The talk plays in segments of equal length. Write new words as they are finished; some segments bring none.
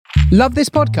Love this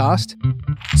podcast?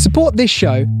 Support this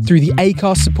show through the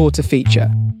Acast supporter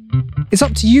feature. It's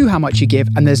up to you how much you give,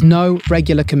 and there's no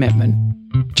regular commitment.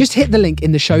 Just hit the link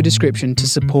in the show description to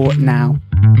support now.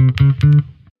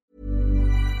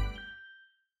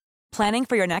 Planning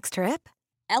for your next trip?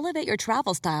 Elevate your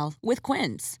travel style with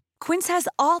Quince. Quince has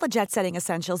all the jet-setting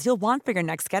essentials you'll want for your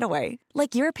next getaway,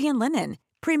 like European linen,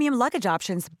 premium luggage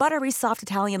options, buttery soft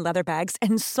Italian leather bags,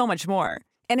 and so much more.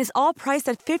 And is all priced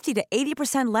at 50 to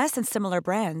 80% less than similar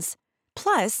brands.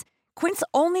 Plus, Quince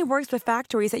only works with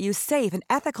factories that use safe and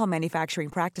ethical manufacturing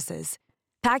practices.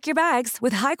 Pack your bags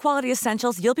with high-quality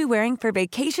essentials you'll be wearing for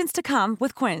vacations to come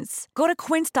with Quince. Go to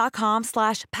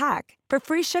quince.com/pack for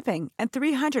free shipping and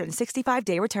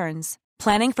 365-day returns.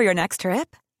 Planning for your next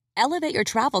trip? Elevate your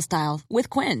travel style with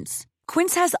Quince.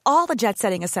 Quince has all the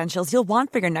jet-setting essentials you'll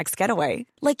want for your next getaway,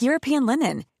 like European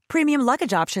linen, premium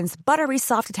luggage options, buttery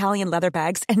soft Italian leather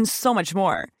bags, and so much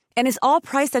more. And is all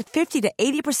priced at 50 to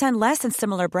 80% less than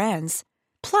similar brands.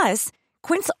 Plus,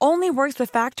 Quince only works with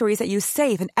factories that use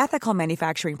safe and ethical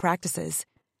manufacturing practices.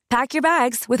 Pack your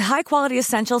bags with high-quality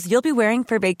essentials you'll be wearing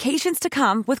for vacations to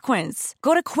come with Quince.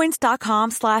 Go to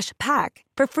quince.com/pack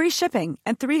for free shipping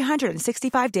and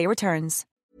 365-day returns.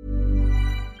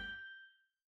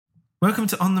 Welcome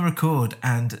to On The Record,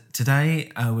 and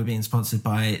today we're being sponsored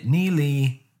by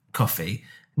Neely Coffee.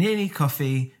 Neely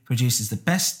Coffee produces the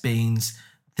best beans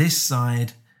this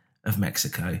side of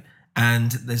Mexico.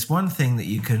 And there's one thing that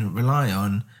you can rely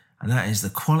on, and that is the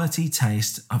quality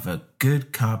taste of a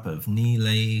good cup of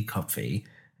Neely coffee.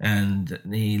 And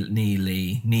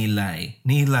Neely.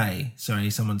 Sorry,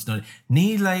 someone's not.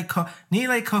 Neely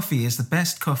coffee is the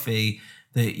best coffee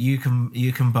that you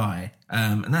can buy,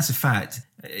 and that's a fact.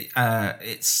 I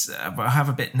have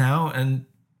a bit now, and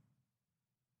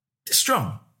it's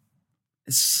strong.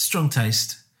 It's strong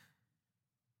taste.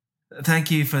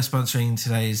 Thank you for sponsoring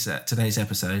today's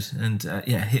episode, and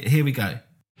here we go.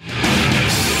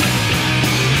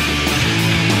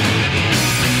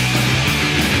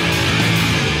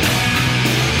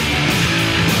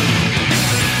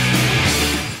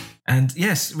 And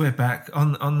yes, we're back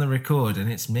on the record,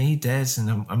 and it's me, Des,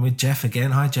 and I'm with Jeff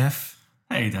again. Hi, Jeff.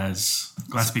 Hey, Des.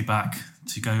 Glad to be back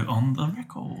to go on the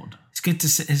record. It's good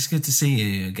to see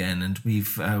you again, and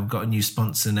we've got a new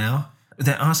sponsor now.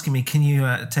 They're asking me, can you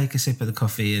take a sip of the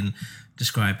coffee and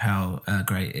describe how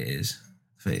great it is,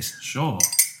 please? Sure.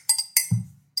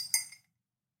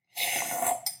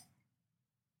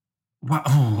 Wow.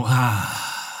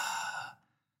 Oh,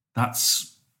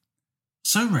 that's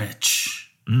so rich.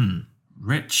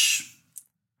 Rich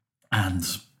and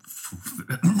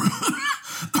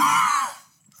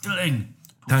filling.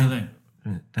 Don't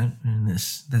ruin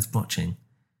this. That's botching.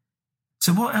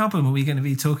 So what album are we going to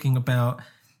be talking about?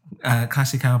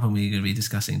 Classic album we're going to be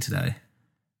discussing today?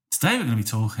 Today we're going to be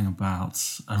talking about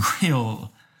a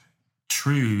real,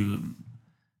 true,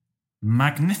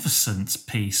 magnificent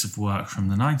piece of work from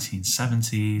the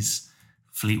 1970s,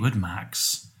 Fleetwood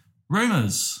Mac's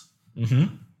Rumours.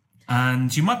 Mm-hmm.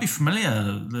 And you might be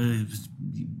familiar, the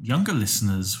younger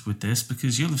listeners, with this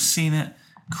because you'll have seen it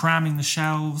cramming the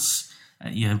shelves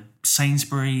at your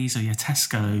Sainsbury's or your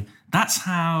Tesco. That's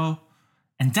how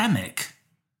endemic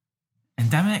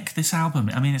this album,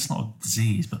 I mean, it's not a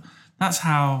disease, but that's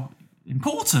how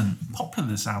popular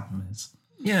this album is.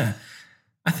 Yeah.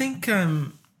 I think,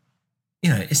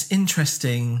 it's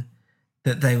interesting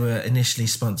that they were initially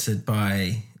sponsored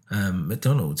by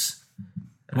McDonald's.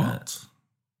 What?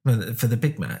 For the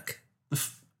Big Mac.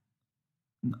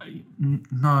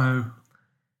 No.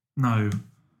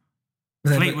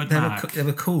 Fleetwood Mac. They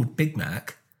were called Big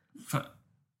Mac.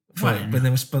 When they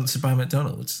were sponsored by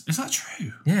McDonald's. Is that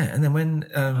true? Yeah, and then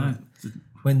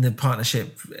when the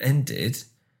partnership ended,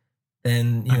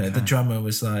 then the drummer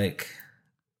was like,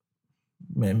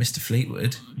 Mr.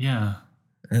 Fleetwood. Yeah,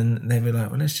 and they were like,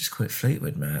 well, let's just call it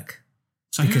Fleetwood Mac,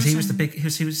 because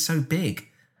he was so big.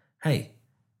 Hey,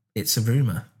 it's a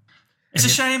rumor. It's a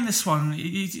shame this one. You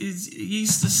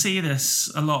used to see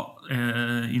this a lot,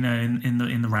 in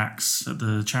the racks at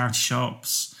the charity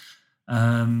shops.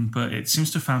 But it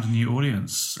seems to have found a new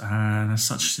audience, and as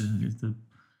such, the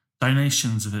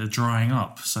donations of it are drying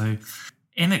up. So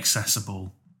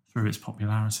inaccessible through its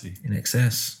popularity.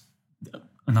 INXS.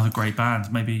 Another great band,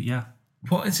 maybe, yeah.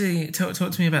 What is he? Talk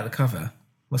to me about the cover.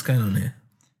 What's going on here?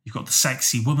 You've got the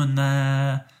sexy woman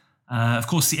there. Of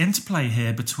course, the interplay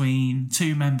here between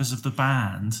two members of the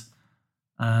band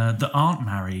that aren't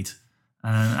married.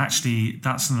 Actually,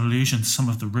 that's an allusion to some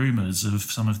of the rumours of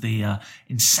some of the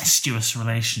incestuous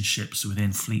relationships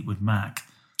within Fleetwood Mac.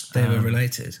 They were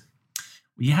related?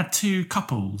 You had two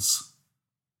couples.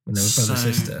 When they were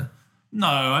brother-sister? No,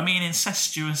 I mean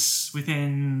incestuous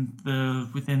within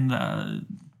the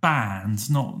band,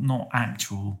 not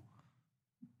actual.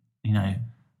 Loving.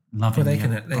 Well, brother.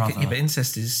 yeah, but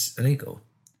incest is illegal.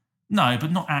 No,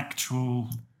 but not actual.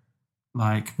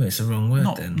 Well, it's the wrong word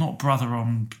then. Not brother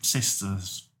on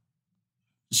sisters.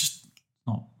 It's just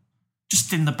not.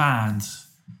 Just in the band.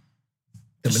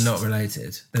 That were not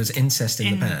related. There was incest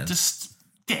in the band. Just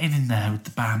getting in there with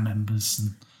the band members.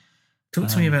 And talk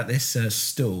to me about this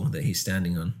stool that he's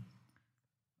standing on.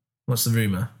 What's the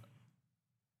rumour?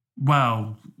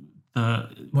 Well,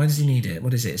 why does he need it?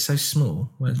 What is it? It's so small.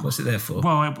 What's it there for?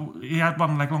 Well, he had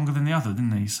one leg longer than the other,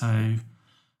 didn't he? So,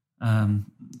 and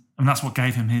that's what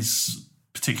gave him his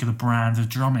particular brand of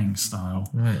drumming style.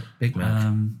 Right, Big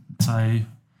Mac. So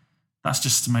that's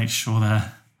just to make sure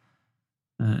that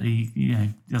he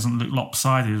doesn't look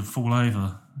lopsided and fall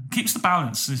over. Keeps the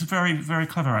balance. It's very, very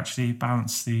clever, actually.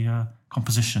 Balance the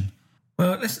composition.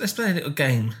 Well, let's play a little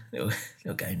game. Little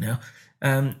game now.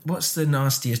 What's the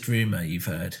nastiest rumour you've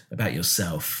heard about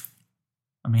yourself?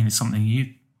 I mean, it's something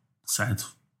you said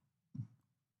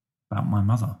about my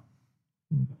mother.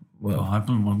 Well, I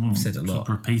wouldn't said a lot.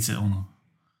 Repeat it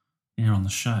here on the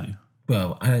show.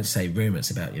 Well, I don't say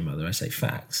rumours about your mother. I say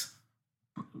facts.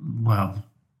 Well,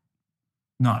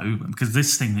 no, because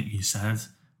this thing that you said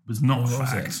was not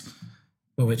facts.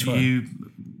 Well, which one? You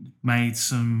made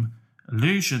some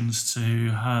allusions to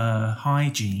her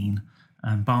hygiene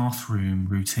and bathroom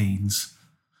routines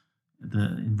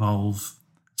that involve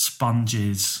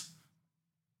sponges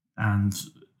and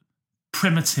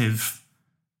primitive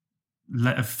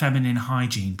feminine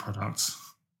hygiene products.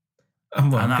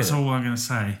 And that's all I'm going to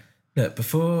say. Look,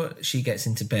 before she gets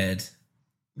into bed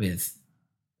with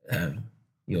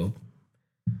your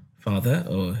father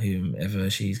or whomever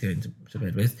she's going to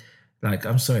bed with,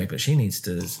 I'm sorry, but she needs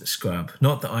to scrub.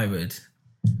 Not that I would.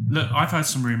 Look, I've heard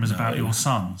some rumours about your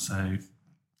son,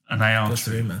 and they are What's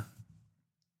true. the rumour?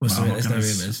 There's no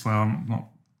rumours. Well, I'm not.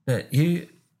 Look, I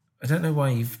don't know why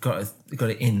you've got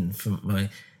it in from my.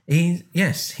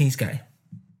 Yes, he's gay.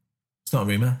 It's not a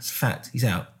rumour. It's a fact. He's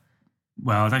out.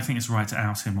 Well, I don't think it's right to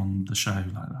out him on the show like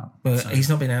that. Well, he's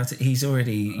not been out. He's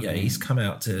already. He's come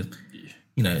out to,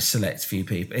 select few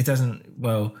people. It doesn't.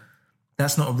 Well,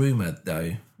 that's not a rumour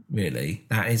though. Really,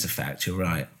 that is a fact. You're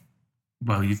right.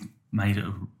 Well, you've made it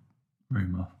a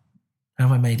rumour. How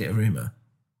have I made it a rumour?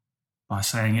 By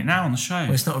saying it now on the show.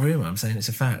 Well, it's not a rumour. I'm saying it's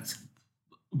a fact.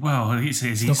 Well, is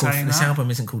he saying that? This album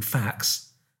isn't called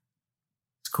Facts.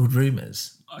 It's called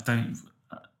Rumours.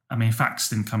 I mean, Facts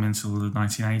didn't come until the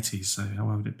 1980s, so how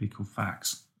would it be called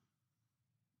Facts?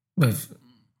 Well,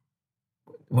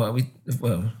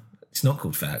 it's not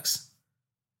called Facts.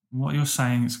 What you're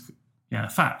saying is,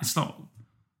 fact. It's not.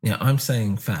 Yeah, I'm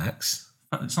saying Facts.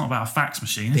 It's not about a fax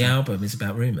machine, is the it? album is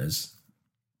about rumours.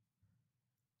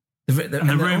 The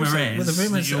rumour is the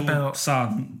rumours your about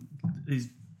son is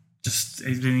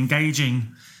he's been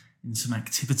engaging in some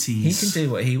activities. He can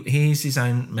do what he's his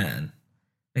own man.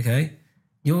 Okay?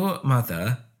 Your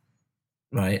mother,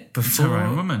 right, before... It's her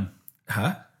own woman.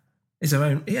 Huh? It's her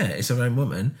own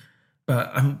woman.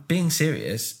 But I'm being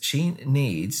serious. She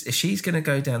needs, if she's going to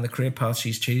go down the career path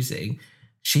she's choosing,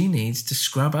 she needs to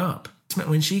scrub up.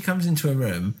 When she comes into a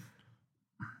room,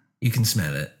 you can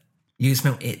smell it. You can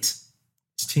smell it.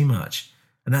 It's too much.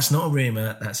 And that's not a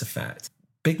rumour, that's a fact.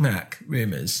 Big Mac,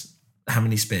 rumours. How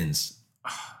many spins?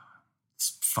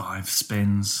 It's 5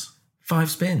 spins. 5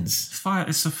 spins?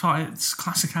 It's a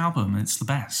classic album. It's the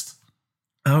best.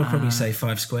 I would probably say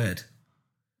 5 squared.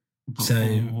 So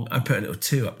I put a little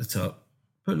 2 up the top.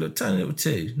 Put a little tiny little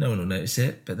 2. No one will notice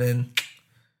it. But then,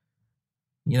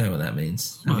 you know what that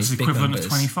means. Well, it's the equivalent of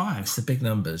 25. It's the big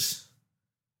numbers.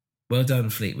 Well done,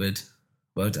 Fleetwood.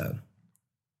 Well done.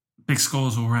 Big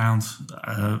scores all round.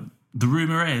 The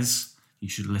rumour is you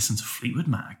should listen to Fleetwood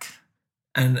Mac.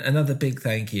 And another big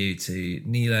thank you to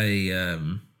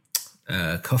Nile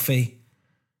Coffee.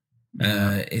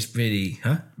 It's really,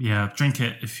 Yeah, drink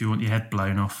it if you want your head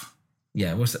blown off.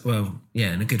 Yeah, what's that? Well,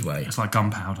 yeah, in a good way. It's like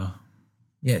gunpowder.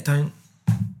 Yeah, don't.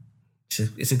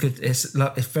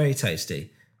 It's very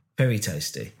tasty, very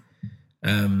tasty.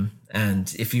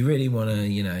 And if you really want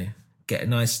to, get a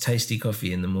nice tasty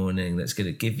coffee in the morning that's going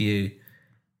to give you,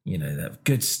 that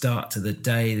good start to the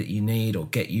day that you need, or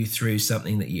get you through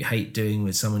something that you hate doing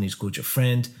with someone who's called your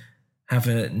friend, have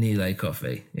a Nile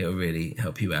coffee. It'll really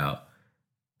help you out.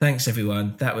 Thanks,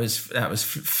 everyone. That was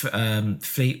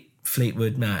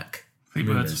Fleetwood Mac.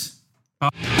 Fleetwood. Rumors.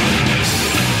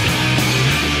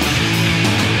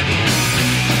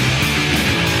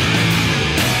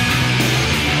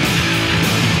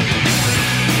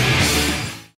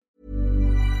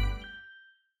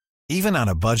 Even on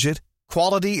a budget,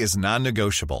 Quality is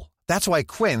non-negotiable. That's why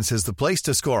Quince is the place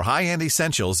to score high-end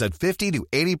essentials at 50 to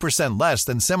 80% less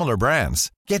than similar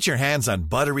brands. Get your hands on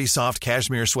buttery soft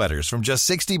cashmere sweaters from just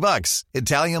 $60,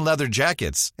 Italian leather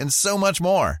jackets, and so much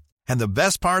more. And the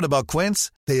best part about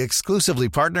Quince, they exclusively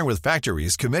partner with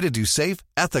factories committed to safe,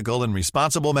 ethical, and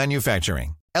responsible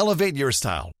manufacturing. Elevate your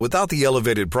style without the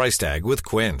elevated price tag with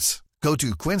Quince. Go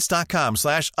to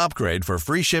quince.com/upgrade for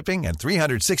free shipping and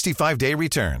 365-day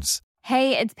returns.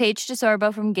 Hey, it's Paige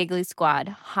DeSorbo from Giggly Squad.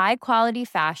 High quality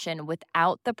fashion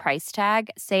without the price tag.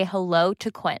 Say hello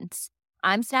to Quince.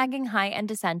 I'm snagging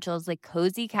high-end essentials like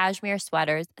cozy cashmere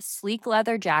sweaters, sleek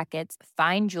leather jackets,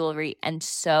 fine jewelry, and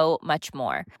so much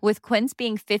more. With Quince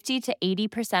being 50 to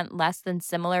 80% less than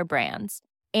similar brands.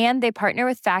 And they partner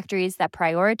with factories that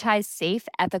prioritize safe,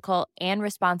 ethical, and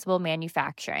responsible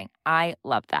manufacturing. I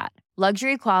love that.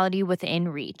 Luxury quality within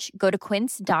reach. Go to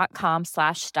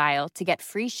quince.com/style to get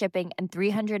free shipping and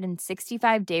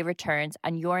 365-day returns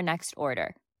on your next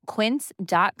order.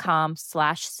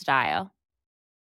 Quince.com/style.